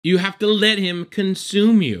You have to let him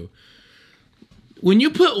consume you. When you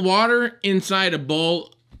put water inside a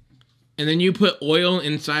bowl and then you put oil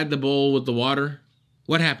inside the bowl with the water,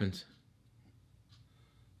 what happens?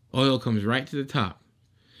 Oil comes right to the top.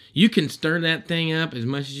 You can stir that thing up as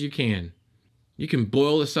much as you can. You can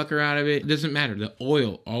boil the sucker out of it. It doesn't matter. The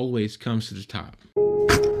oil always comes to the top.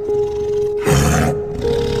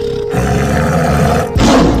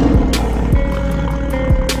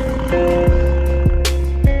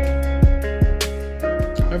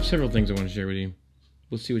 I have several things I want to share with you.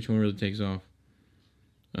 Let's see which one really takes off.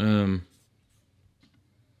 I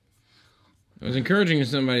was encouraging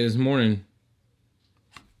somebody this morning,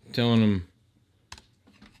 telling them,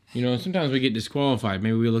 you know, sometimes we get disqualified.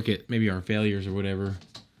 Maybe we look at our failures or whatever,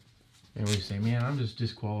 and we say, man, I'm just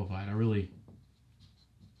disqualified. I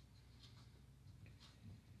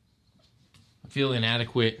feel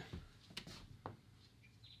inadequate.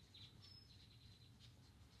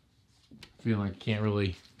 I feel like I can't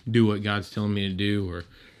really do what God's telling me to do,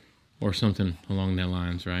 or something along that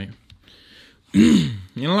lines, right? And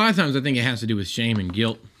a lot of times I think it has to do with shame and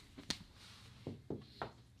guilt.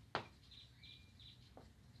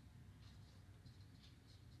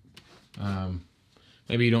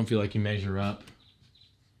 Maybe you don't feel like you measure up.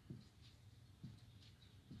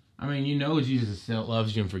 I mean, you know Jesus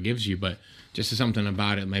loves you and forgives you, but just something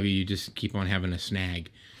about it, maybe you just keep on having a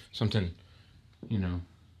snag. Something, you know,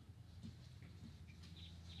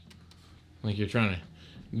 like you're trying to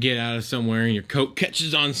get out of somewhere and your coat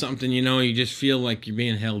catches on something, you know, you just feel like you're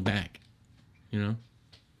being held back, you know?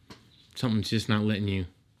 Something's just not letting you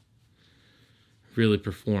really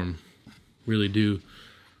perform, really do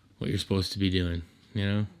what you're supposed to be doing, you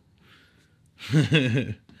know?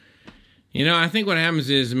 You know, I think what happens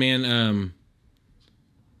is, man,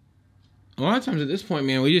 a lot of times at this point,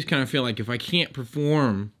 man, we just kind of feel like if I can't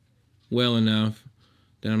perform well enough,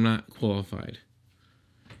 then I'm not qualified.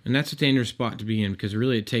 And that's a dangerous spot to be in, because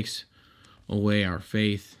really it takes away our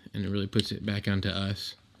faith and it really puts it back onto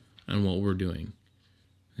us on what we're doing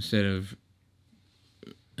instead of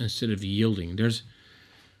yielding. There's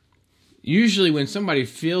usually when somebody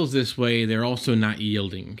feels this way, they're also not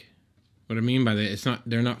yielding. What I mean by that,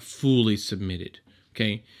 they're not fully submitted.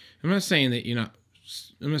 Okay, I'm not saying that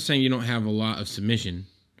I'm not saying you don't have a lot of submission.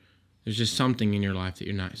 There's just something in your life that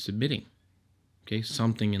you're not submitting. Okay,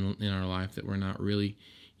 something in our life that we're not really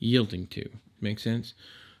yielding to. Make sense?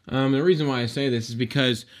 The reason why I say this is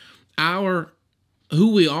because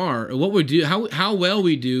who we are, what we do, how well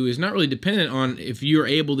we do is not really dependent on if you're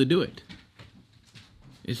able to do it.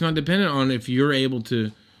 It's not dependent on if you're able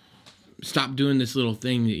to stop doing this little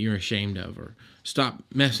thing that you're ashamed of, or stop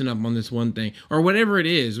messing up on this one thing, or whatever it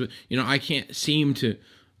is. You know, I can't seem to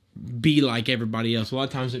be like everybody else. A lot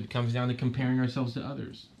of times it comes down to comparing ourselves to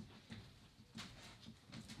others.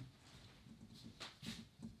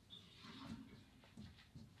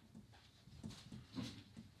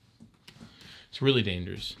 It's really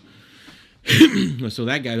dangerous. So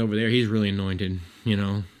that guy over there, he's really anointed. You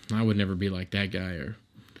know, I would never be like that guy, or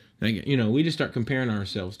that guy. You know, we just start comparing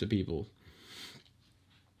ourselves to people.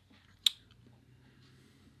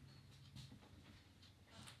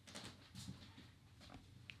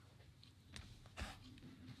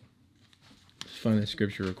 Let's find that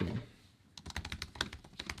scripture real quick.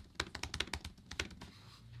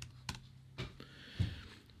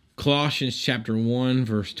 Colossians chapter 1,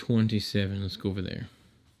 verse 27. Let's go over there.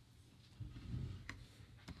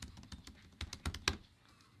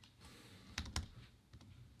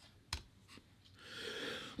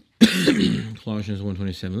 Colossians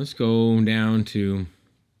 1:27. Let's go down to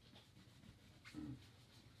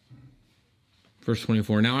verse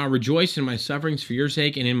 24. Now I rejoice in my sufferings for your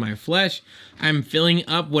sake, and in my flesh I am filling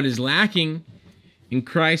up what is lacking in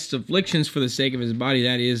Christ's afflictions for the sake of his body,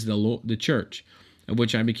 that is the church, of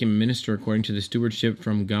which I became a minister according to the stewardship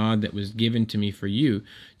from God that was given to me for you,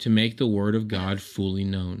 to make the word of God fully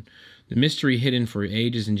known. The mystery hidden for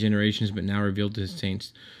ages and generations, but now revealed to his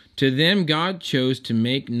saints. To them God chose to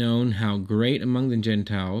make known how great among the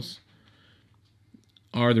Gentiles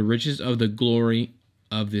are the riches of the glory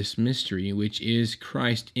of this mystery, which is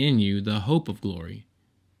Christ in you, the hope of glory.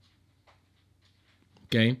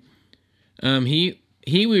 Okay? He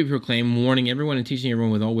we proclaim, warning everyone and teaching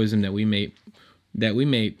everyone with all wisdom, that we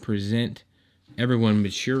may present everyone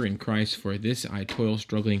mature in Christ. For this I toil,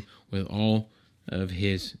 struggling with all of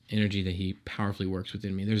his energy that he powerfully works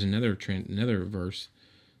within me. There's another verse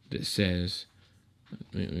that says,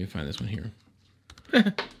 let me find this one here.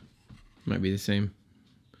 Might be the same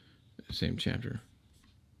chapter.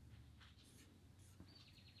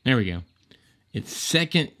 There we go. It's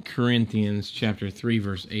 2 Corinthians chapter 3,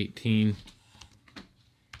 verse 18.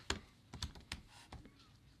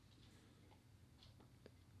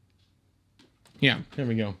 Yeah, there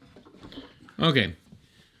we go. Okay.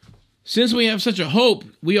 Since we have such a hope,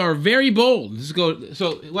 we are very bold. Let's go.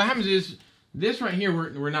 So what happens is, this right here,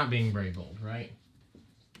 we're not being very bold, right?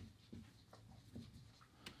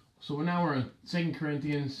 So now we're in 2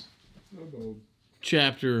 Corinthians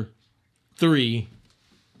chapter 3.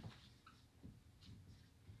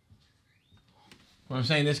 What I'm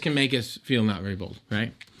saying, this can make us feel not very bold,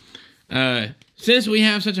 right? Since we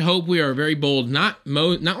have such a hope, we are very bold, not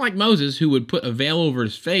like Moses, who would put a veil over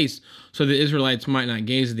his face so the Israelites might not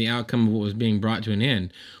gaze at the outcome of what was being brought to an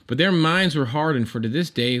end. But their minds were hardened, for to this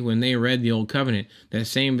day, when they read the Old Covenant, that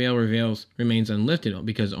same veil remains unlifted,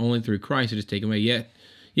 because only through Christ it is taken away. Yet,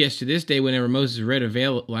 yes, to this day, whenever Moses read, a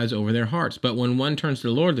veil lies over their hearts. But when one turns to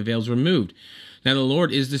the Lord, the veil is removed. Now the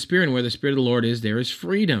Lord is the Spirit, and where the Spirit of the Lord is, there is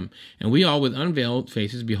freedom. And we all, with unveiled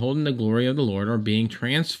faces, beholding the glory of the Lord, are being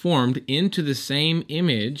transformed into the same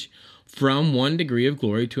image from one degree of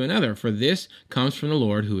glory to another. For this comes from the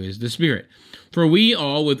Lord, who is the Spirit. For we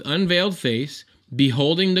all, with unveiled face,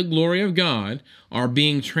 beholding the glory of God, are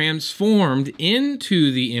being transformed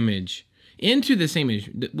into the image, into the same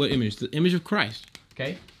image. What image? The image of Christ.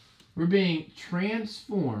 Okay? We're being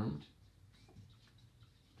transformed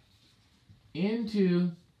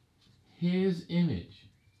into his image,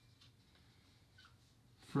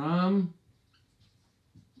 from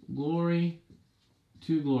glory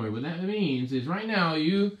to glory. What that means is, right now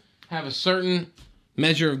you have a certain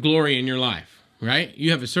measure of glory in your life, right?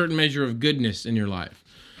 You have a certain measure of goodness in your life.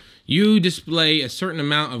 You display a certain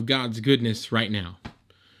amount of God's goodness right now.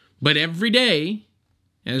 But every day,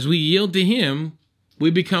 as we yield to him,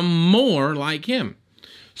 we become more like him.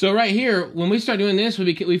 So right here, when we start doing this,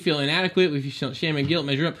 we feel inadequate, we feel shame and guilt,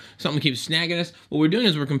 measure up, something keeps snagging us. What we're doing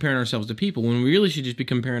is we're comparing ourselves to people, when we really should just be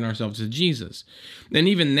comparing ourselves to Jesus. And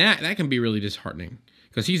even that can be really disheartening,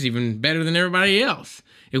 because he's even better than everybody else.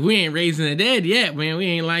 If we ain't raising the dead yet, man, we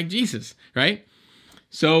ain't like Jesus, right?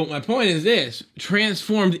 So my point is this: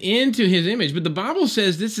 transformed into his image. But the Bible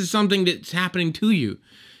says this is something that's happening to you.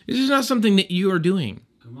 This is not something that you are doing.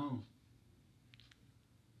 Come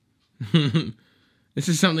on. This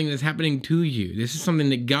is something that's happening to you. This is something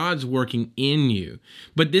that God's working in you.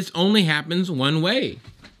 But this only happens one way.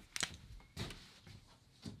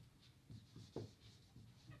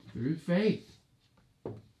 Through faith.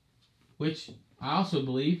 Which I also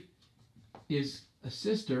believe is a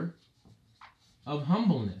sister of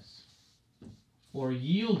humbleness or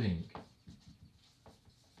yielding.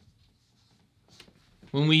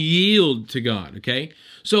 When we yield to God, okay?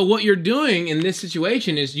 So what you're doing in this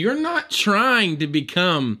situation is you're not trying to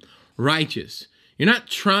become righteous. You're not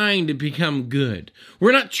trying to become good.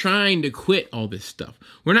 We're not trying to quit all this stuff.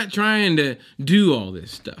 We're not trying to do all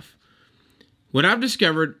this stuff. What I've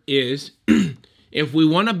discovered is if we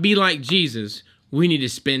want to be like Jesus, we need to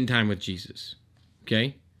spend time with Jesus,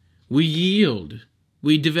 okay? We yield.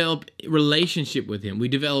 We develop relationship with him. We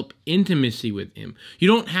develop intimacy with him. You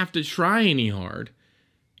don't have to try any hard.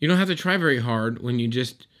 You don't have to try very hard when you're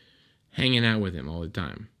just hanging out with him all the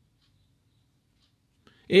time.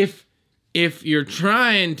 If you're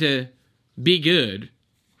trying to be good,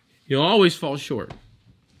 you'll always fall short.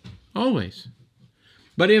 Always.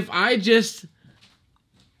 But if I just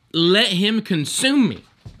let him consume me,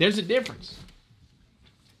 there's a difference.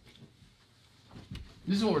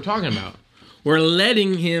 This is what we're talking about. We're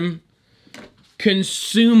letting him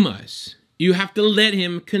consume us. You have to let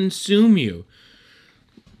him consume you.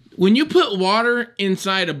 When you put water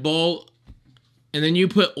inside a bowl and then you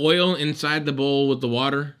put oil inside the bowl with the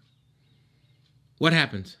water, what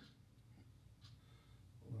happens?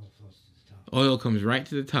 Oil comes right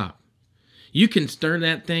to the top. You can stir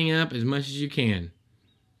that thing up as much as you can.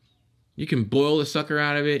 You can boil the sucker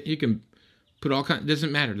out of it. You can put all kinds. It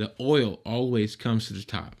doesn't matter. The oil always comes to the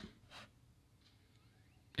top.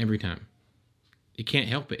 Every time. You can't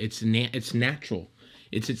help it. It's natural.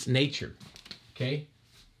 It's its nature. Okay?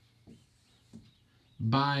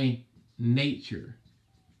 By nature.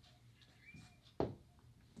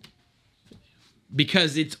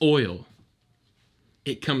 Because it's oil,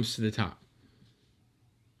 it comes to the top.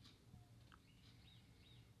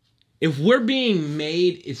 If we're being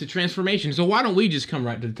made, it's a transformation. So why don't we just come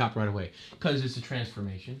right to the top right away? Because it's a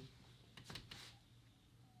transformation.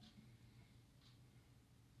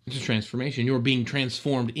 It's a transformation. You're being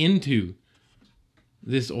transformed into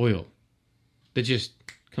this oil that just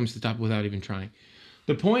comes to the top without even trying.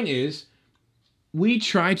 The point is, we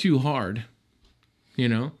try too hard,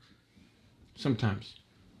 sometimes.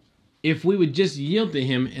 If we would just yield to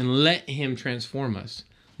him and let him transform us,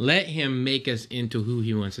 let him make us into who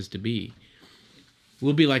he wants us to be,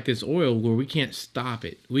 we'll be like this oil where we can't stop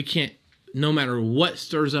it. We can't no matter what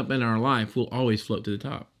stirs up in our life, we'll always float to the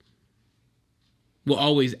top. We'll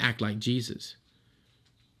always act like Jesus.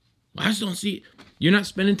 I just don't see, you're not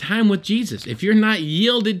spending time with Jesus. If you're not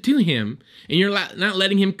yielded to him and you're not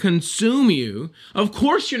letting him consume you, of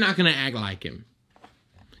course you're not going to act like him.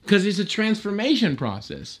 Because it's a transformation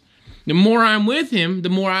process. The more I'm with him, the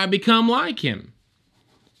more I become like him.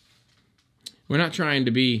 We're not trying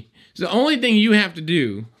to be, so the only thing you have to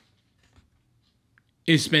do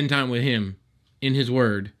is spend time with him in his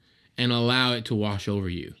word and allow it to wash over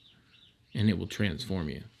you. And it will transform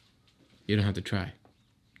you. You don't have to try.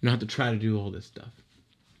 You don't have to try to do all this stuff.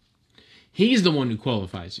 He's the one who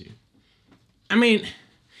qualifies you. I mean,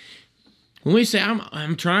 when we say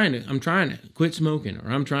I'm trying to quit smoking, or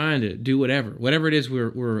I'm trying to do whatever it is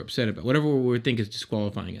we're upset about, whatever we think is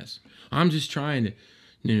disqualifying us. I'm just trying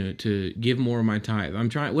to give more of my tithe. I'm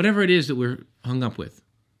trying, whatever it is that we're hung up with.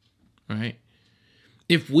 Right?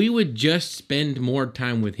 If we would just spend more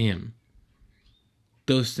time with him,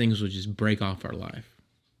 those things would just break off our life.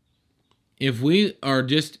 If we are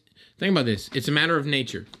just, think about this. It's a matter of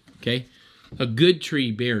nature, okay? A good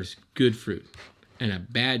tree bears good fruit, and a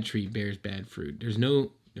bad tree bears bad fruit.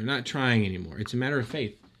 They're not trying anymore. It's a matter of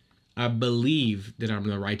faith. I believe that I'm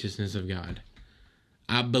the righteousness of God.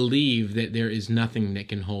 I believe that there is nothing that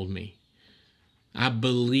can hold me. I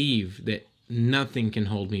believe that nothing can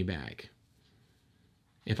hold me back.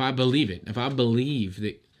 If I believe it, if I believe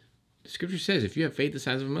that, the scripture says, if you have faith the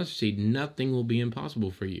size of a mustard seed, nothing will be impossible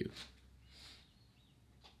for you.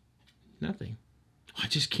 Nothing. I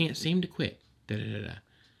just can't seem to quit.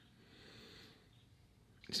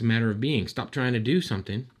 It's a matter of being. Stop trying to do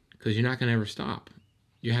something, because you're not going to ever stop.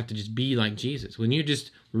 You have to just be like Jesus. When you just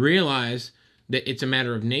realize that it's a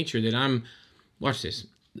matter of nature, that watch this.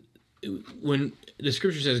 When the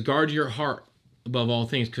scripture says, guard your heart above all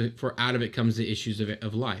things, for out of it comes the issues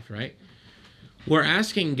of life, right? We're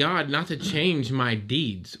asking God not to change my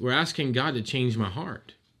deeds. We're asking God to change my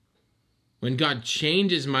heart. When God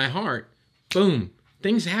changes my heart, boom,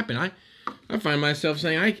 things happen. I find myself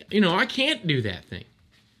saying, I can't do that thing.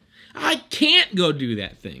 I can't go do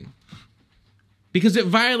that thing. Because it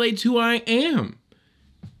violates who I am.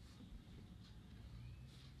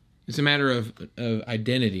 It's a matter of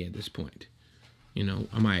identity at this point.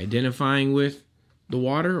 Am I identifying with the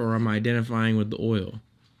water, or am I identifying with the oil?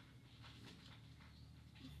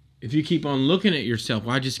 If you keep on looking at yourself,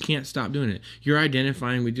 well, I just can't stop doing it. You're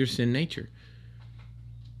identifying with your sin nature.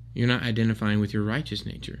 You're not identifying with your righteous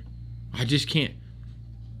nature. I just can't.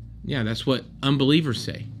 Yeah, that's what unbelievers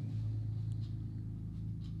say.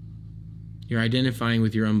 You're identifying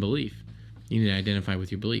with your unbelief. You need to identify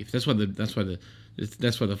with your belief. That's why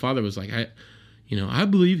the Father was like, I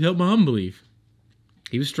believe, help my unbelief.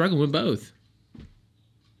 He was struggling with both.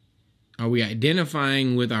 Are we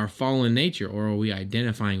identifying with our fallen nature, or are we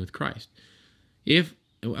identifying with Christ? If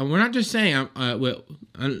we're not just saying,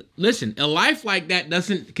 listen, a life like that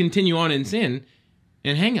doesn't continue on in sin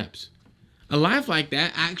and hang-ups. A life like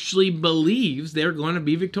that actually believes they're going to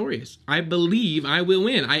be victorious. I believe I will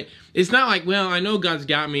win. It's not like, well, I know God's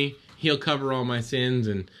got me. He'll cover all my sins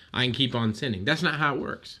and I can keep on sinning. That's not how it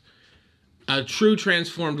works. A true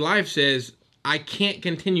transformed life says, I can't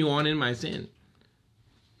continue on in my sin.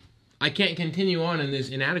 I can't continue on in this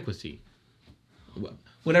inadequacy.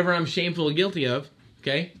 Whatever I'm shameful or guilty of,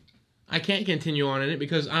 okay, I can't continue on in it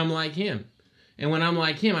because I'm like him. And when I'm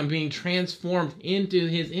like him, I'm being transformed into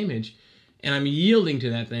his image, and I'm yielding to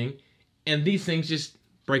that thing, and these things just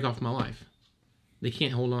break off my life. They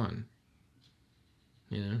can't hold on.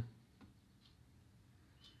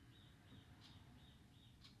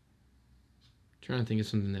 Trying to think of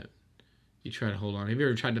something that you try to hold on. Have you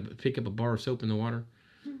ever tried to pick up a bar of soap in the water?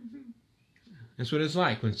 That's what it's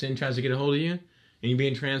like when sin tries to get a hold of you and you're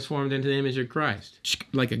being transformed into the image of Christ.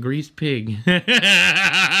 Like a greased pig.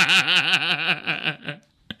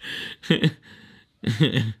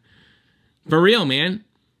 For real, man.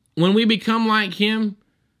 When we become like him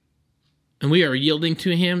and we are yielding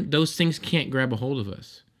to him, those things can't grab a hold of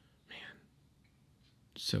us. Man,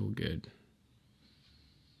 so good.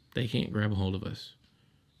 They can't grab a hold of us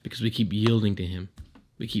because we keep yielding to him.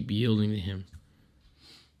 We keep yielding to him.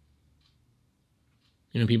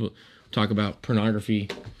 People talk about pornography.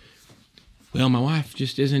 Well, my wife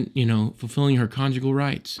just isn't, fulfilling her conjugal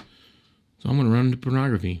rights, so I'm going to run into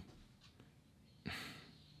pornography.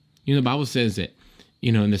 The Bible says that,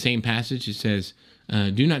 in the same passage, it says,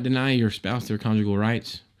 do not deny your spouse their conjugal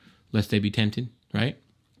rights, lest they be tempted, right?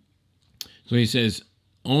 So he says,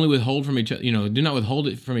 only withhold from each other, do not withhold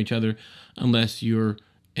it from each other unless you're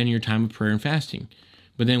in your time of prayer and fasting.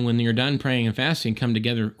 But then when you're done praying and fasting, come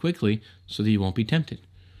together quickly so that you won't be tempted.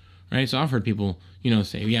 right? So I've heard people,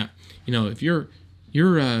 say, yeah, if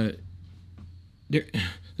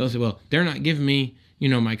they'll say, well, they're not giving me,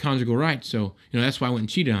 my conjugal rights, so, that's why I went and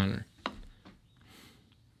cheated on her.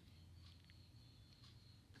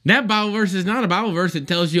 That Bible verse is not a Bible verse that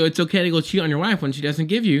tells you it's okay to go cheat on your wife when she doesn't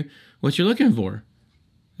give you what you're looking for.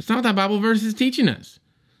 That's not what that Bible verse is teaching us.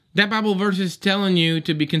 That Bible verse is telling you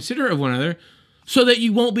to be considerate of one another so that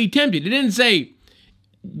you won't be tempted. It didn't say,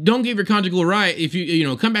 don't give your conjugal right if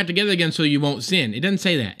you come back together again so you won't sin. It doesn't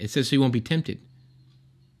say that. It says so you won't be tempted.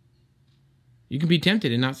 You can be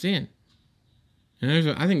tempted and not sin. And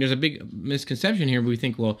I think there's a big misconception here where we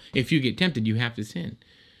think, well, if you get tempted, you have to sin.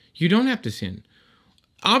 You don't have to sin.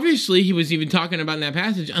 Obviously, he was even talking about in that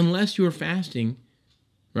passage, unless you are fasting,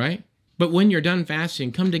 right? But when you're done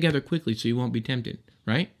fasting, come together quickly so you won't be tempted,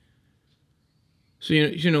 right? So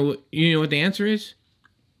you know what the answer is?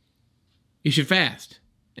 You should fast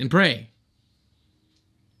and pray.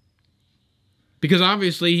 Because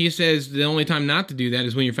obviously he says the only time not to do that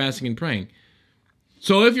is when you're fasting and praying.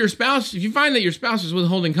 So if you find that your spouse is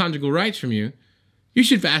withholding conjugal rights from you, you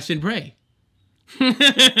should fast and pray. Because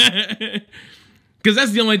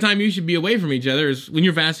that's the only time you should be away from each other is when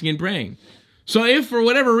you're fasting and praying. So if for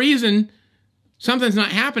whatever reason something's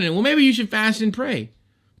not happening, well, maybe you should fast and pray.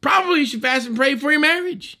 Probably you should fast and pray for your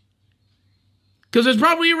marriage. Because there's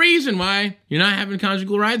probably a reason why you're not having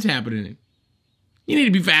conjugal rights happening. You need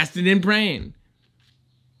to be fasting and praying.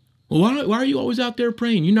 Well, why are you always out there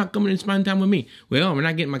praying? You're not coming and spending time with me. Well, we're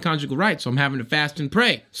not getting my conjugal rights, so I'm having to fast and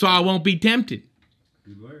pray so I won't be tempted.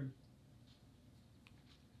 Good word.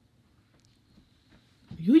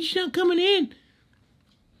 You're just not coming in.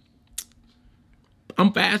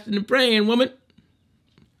 I'm fasting and praying, woman.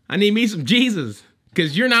 I need me some Jesus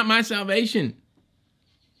because you're not my salvation.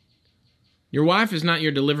 Your wife is not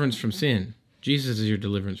your deliverance from sin. Jesus is your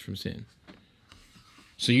deliverance from sin.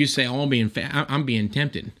 So you say, oh, I'm being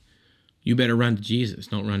tempted. You better run to Jesus.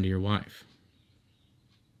 Don't run to your wife.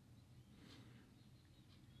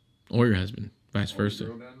 Or your husband. Vice versa.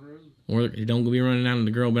 Or don't be running down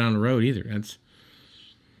the girl down the road either. That's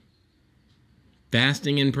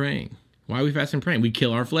fasting and praying. Why are we fasting and praying? We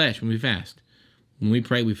kill our flesh when we fast. When we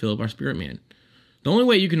pray, we fill up our spirit man. The only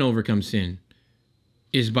way you can overcome sin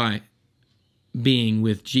is by being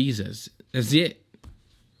with Jesus. That's it.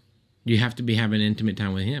 You have to be having intimate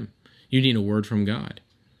time with him. You need a word from God.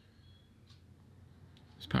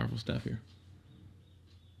 It's powerful stuff here.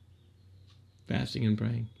 Fasting and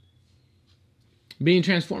praying. Being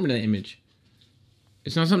transformed into that image.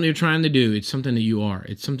 It's not something you're trying to do. It's something that you are.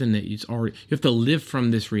 It's something that it's already. You have to live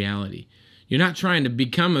from this reality. You're not trying to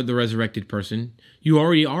become the resurrected person. You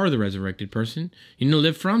already are the resurrected person. You need to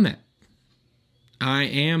live from that. I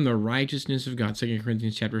am the righteousness of God. 2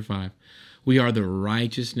 Corinthians chapter 5. We are the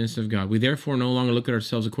righteousness of God. We therefore no longer look at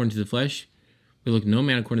ourselves according to the flesh. We look no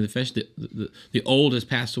man according to the flesh. The old has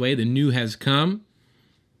passed away. The new has come.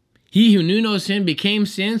 He who knew no sin became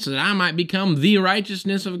sin so that I might become the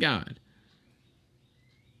righteousness of God.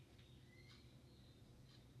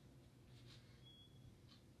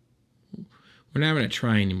 We're not going to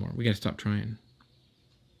try anymore. We got to stop trying.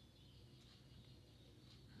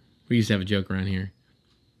 We used to have a joke around here.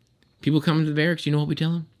 People come to the barracks, you know what we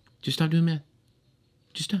tell them? Just stop doing meth.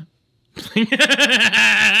 Just stop.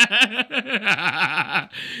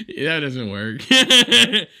 That doesn't work.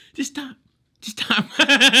 Just stop. Just stop.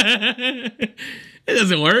 It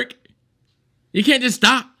doesn't work. You can't just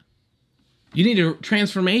stop. You need a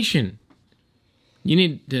transformation. You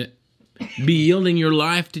need to be yielding your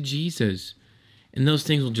life to Jesus. And those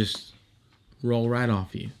things will just roll right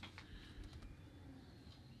off you.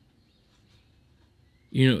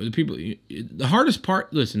 You know, the hardest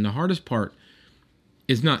part, listen, the hardest part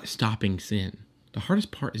is not stopping sin. The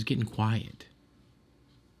hardest part is getting quiet.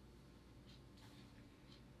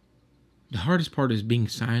 The hardest part is being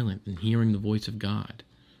silent and hearing the voice of God.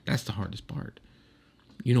 That's the hardest part.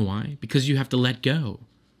 You know why? Because you have to let go.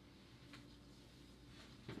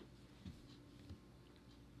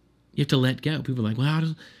 You have to let go. People are like, well, how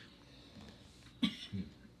does...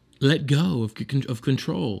 Let go of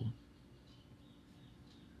control.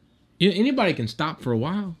 You know, anybody can stop for a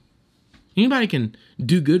while. Anybody can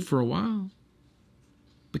do good for a while.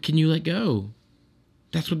 But can you let go?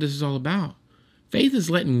 That's what this is all about. Faith is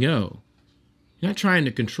letting go. You're not trying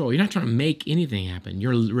to control. You're not trying to make anything happen.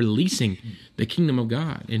 You're releasing the kingdom of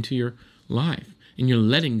God into your life. And you're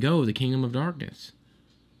letting go of the kingdom of darkness.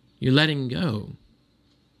 You're letting go.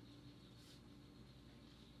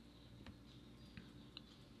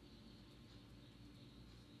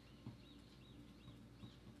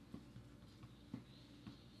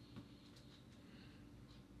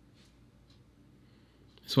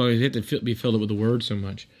 That's why we have to be filled up with the Word so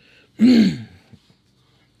much.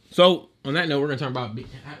 So, on that note, we're going to talk about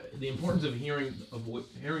the importance of hearing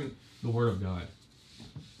the Word of God.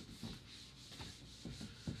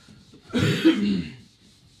 You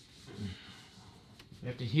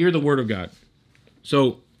have to hear the Word of God.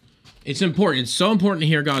 So, it's important. It's so important to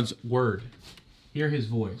hear God's Word. Hear His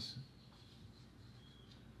voice.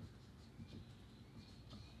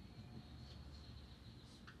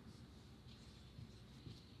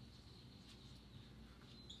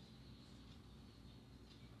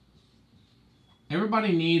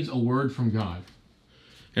 Everybody needs a word from God.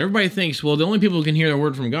 Everybody thinks, well, the only people who can hear the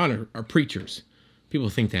word from God are preachers. People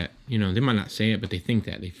think that. You know, they might not say it, but they think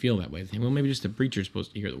that. They feel that way. They think, well, maybe just a preacher is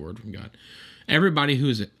supposed to hear the word from God. Everybody who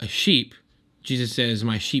is a sheep, Jesus says,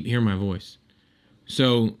 my sheep hear my voice.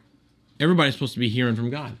 So everybody's supposed to be hearing from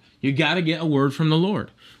God. You got to get a word from the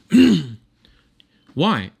Lord.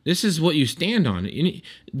 Why? This is what you stand on.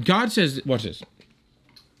 God says, watch this.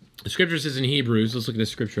 The scripture says in Hebrews, let's look at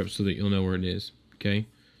this scripture up so that you'll know where it is. Okay?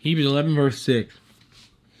 Hebrews 11, verse 6.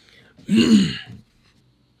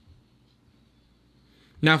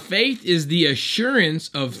 Now, faith is the assurance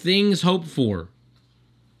of things hoped for.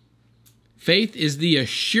 Faith is the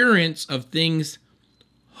assurance of things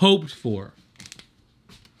hoped for.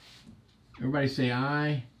 Everybody say,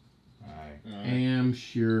 I am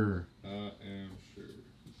sure. I am sure.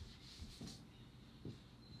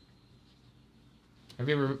 Have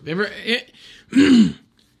you ever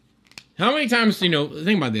how many times, you know,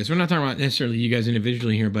 think about this. We're not talking about necessarily you guys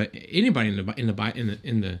individually here, but anybody in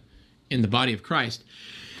the body of Christ.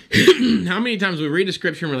 How many times we read a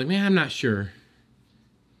scripture and we're like, man, I'm not sure.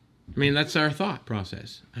 I mean, that's our thought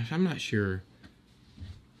process. I'm not sure.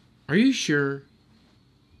 Are you sure?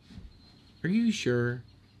 Are you sure?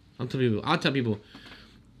 I'll tell people,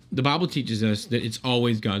 the Bible teaches us that it's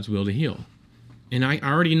always God's will to heal. And I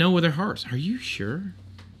already know with their hearts. Are you sure?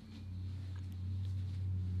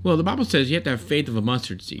 Well, the Bible says you have to have faith of a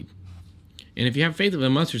mustard seed. And if you have faith of a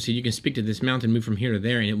mustard seed, you can speak to this mountain, move from here to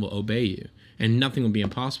there, and it will obey you. And nothing will be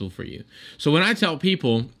impossible for you. So when I tell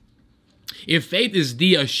people, if faith is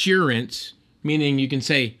the assurance, meaning you can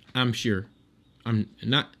say, I'm sure. I'm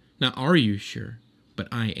not are you sure, but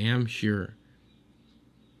I am sure.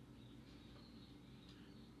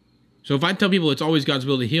 So if I tell people it's always God's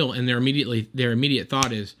will to heal, and their immediate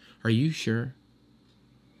thought is, are you sure?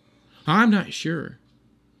 I'm not sure.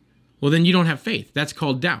 Well, then you don't have faith. That's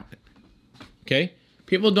called doubt. Okay?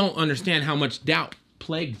 People don't understand how much doubt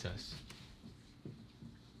plagues us.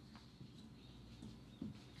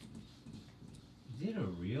 Is it a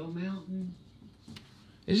real mountain?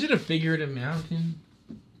 Is it a figurative mountain?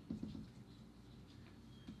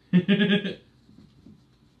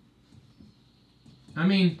 I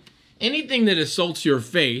mean, anything that assaults your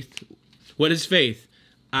faith, what is faith?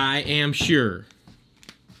 I am sure.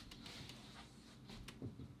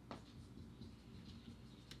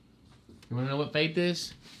 You want to know what faith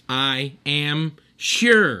is? I am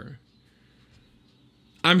sure.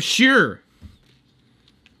 I'm sure.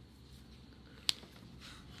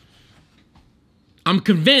 I'm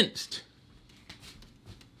convinced.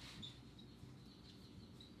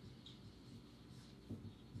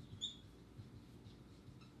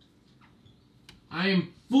 I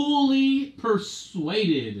am fully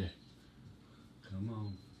persuaded. Come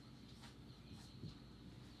on.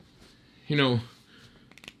 You know,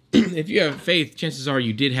 if you have faith, chances are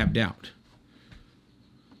you did have doubt.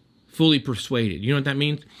 Fully persuaded. You know what that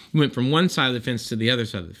means? You went from one side of the fence to the other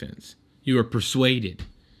side of the fence. You were persuaded.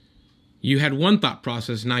 You had one thought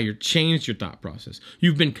process, now you've changed your thought process.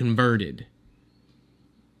 You've been converted.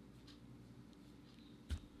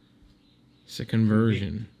 It's a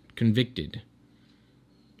conversion. Convicted.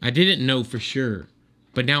 I didn't know for sure,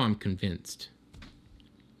 but now I'm convinced.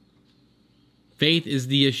 Faith is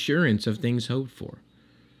the assurance of things hoped for.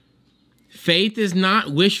 Faith is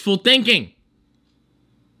not wishful thinking.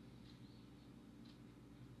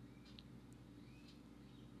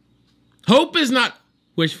 Hope is not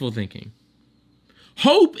wishful thinking.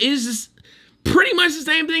 Hope is pretty much the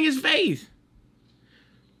same thing as faith.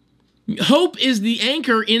 Hope is the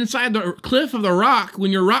anchor inside the cliff of the rock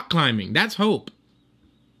when you're rock climbing. That's hope.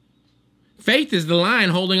 Faith is the line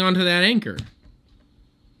holding onto that anchor.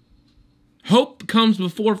 Hope comes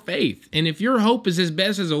before faith. And if your hope is as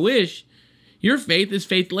best as a wish, your faith is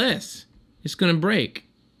faithless. It's going to break.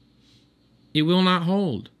 It will not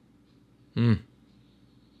hold.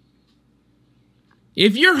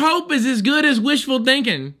 If your hope is as good as wishful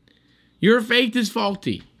thinking, your faith is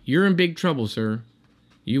faulty. You're in big trouble, sir.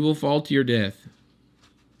 You will fall to your death.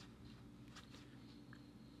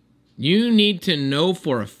 You need to know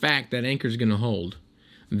for a fact that anchor is going to hold.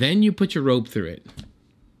 Then you put your rope through it.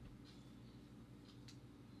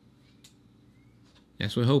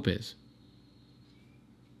 That's what hope is.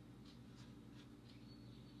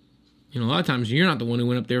 You know, a lot of times you're not the one who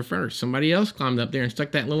went up there first. Somebody else climbed up there and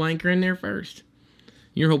stuck that little anchor in there first.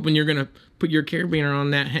 You're hoping you're going to put your carabiner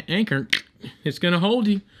on that anchor. It's going to hold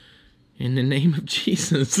you. In the name of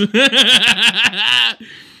Jesus. You didn't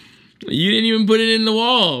even put it in the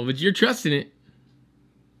wall, but you're trusting it.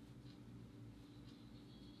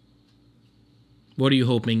 What are you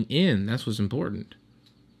hoping in? That's what's important.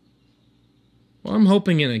 Well, I'm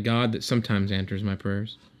hoping in a God that sometimes answers my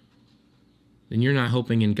prayers. Then you're not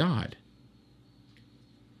hoping in God.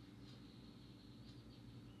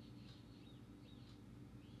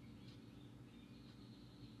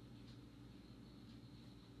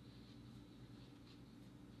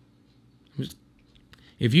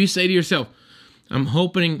 If you say to yourself, I'm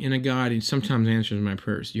hoping in a God who sometimes answers my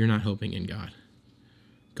prayers, you're not hoping in God.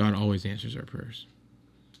 God always answers our prayers.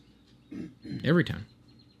 Every time.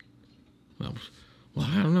 Well,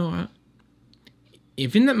 I don't know.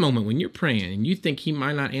 If in that moment when you're praying and you think he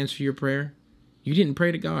might not answer your prayer, you didn't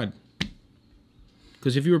pray to God.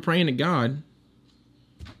 Because if you were praying to God,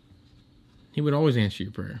 he would always answer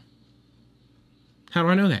your prayer. How do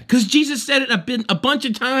I know that? Because Jesus said it a bunch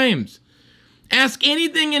of times. Ask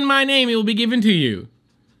anything in my name, it will be given to you.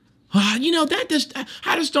 You know,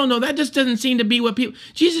 I just don't know. That just doesn't seem to be what people...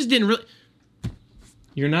 Jesus didn't really...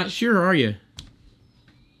 You're not sure, are you?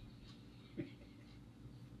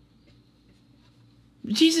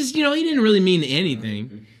 Jesus, you know, he didn't really mean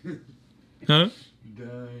anything. Huh?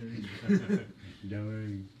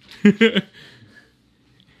 Dying.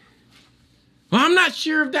 Well, I'm not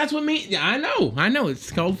sure if that's what means. Yeah, I know. It's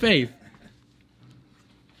called faith.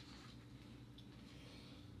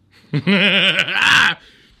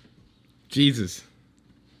 Jesus.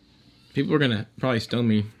 People are going to probably stone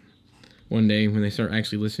me one day when they start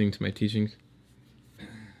actually listening to my teachings.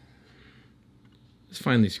 Let's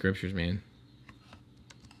find these scriptures, man.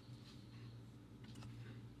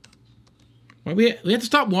 Well, we have to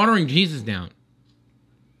stop watering Jesus down.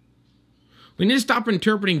 We need to stop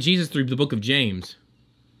interpreting Jesus through the book of James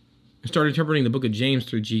and start interpreting the book of James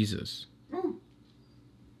through Jesus.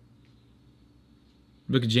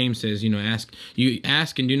 The book of James says, you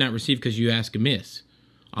ask and do not receive because you ask amiss.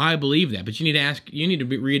 I believe that, but you need to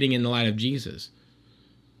be reading in the light of Jesus.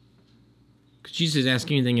 Because Jesus says,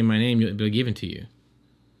 ask anything in my name, it will be given to you.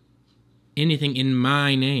 Anything in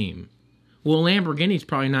my name. Well, Lamborghini's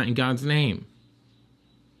probably not in God's name.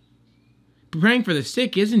 Praying for the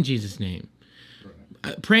sick is in Jesus' name.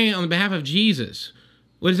 Praying on behalf of Jesus.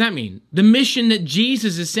 What does that mean? The mission that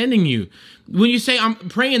Jesus is sending you. When you say, I'm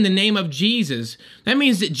praying in the name of Jesus, that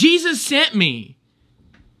means that Jesus sent me.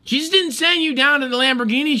 Jesus didn't send you down to the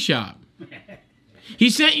Lamborghini shop. He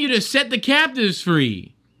sent you to set the captives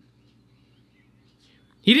free.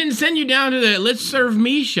 He didn't send you down to the let's serve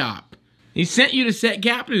me shop. He sent you to set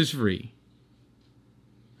captives free.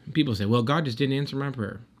 And people say, well, God just didn't answer my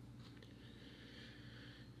prayer.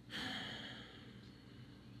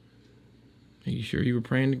 Are you sure you were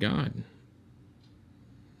praying to God?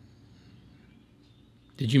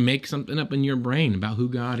 Did you make something up in your brain about who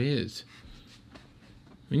God is?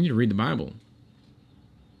 We need to read the Bible.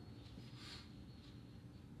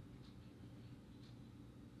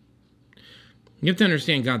 You have to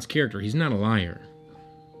understand God's character. He's not a liar.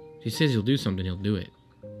 If he says he'll do something, he'll do it.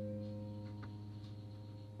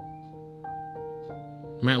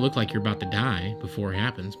 It might look like you're about to die before it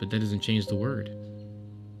happens, but that doesn't change the word.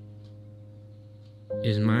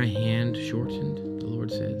 Is my hand shortened? The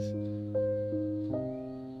Lord says.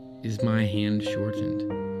 Is my hand shortened?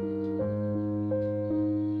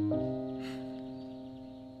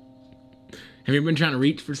 Have you ever been trying to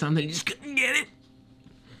reach for something and you just couldn't get it?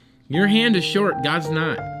 Your hand is short. God's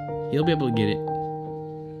not. He'll be able to get it.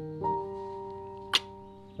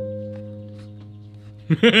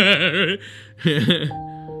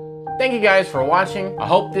 Thank you guys for watching. I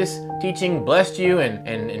hope this teaching blessed you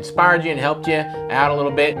and inspired you and helped you out a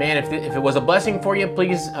little bit. Man, if it was a blessing for you,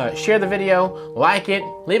 please share the video, like it,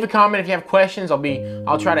 leave a comment if you have questions.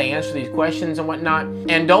 I'll try to answer these questions and whatnot.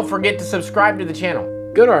 And don't forget to subscribe to the channel.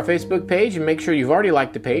 Go to our Facebook page and make sure you've already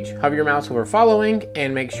liked the page. Hover your mouse over following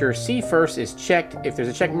and make sure See First is checked. If there's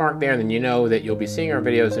a check mark there, then you know that you'll be seeing our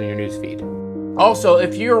videos in your newsfeed. Also,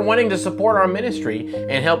 if you're wanting to support our ministry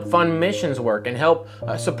and help fund missions work and help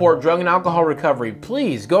support drug and alcohol recovery,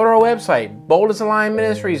 please go to our website,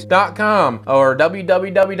 boldesalionministries.com or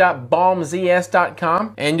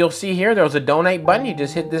www.balmzs.com, and you'll see here there's a donate button. You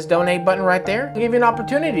just hit this donate button right there. It'll give you an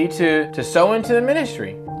opportunity to sow into the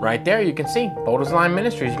ministry. right there you can see Bold Design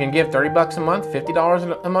Ministries. You can give 30 bucks a month,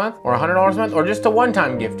 $50 a month, or $100 a month, or just a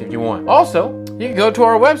one-time gift if you want. Also, you can go to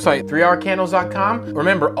our website, 3rcandles.com.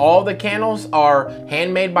 Remember, all the candles are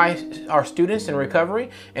handmade by our students in recovery,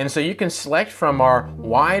 and so you can select from our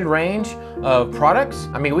wide range of products.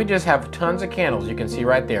 I mean, we just have tons of candles you can see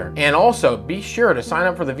right there. And also, be sure to sign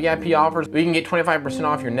up for the VIP offers. We can get 25%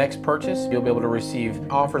 off your next purchase. You'll be able to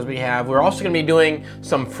receive offers we have. We're also going to be doing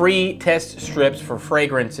some free test strips for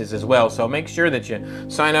fragrances as well. So make sure that you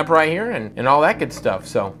sign up right here and all that good stuff.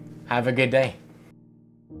 So have a good day.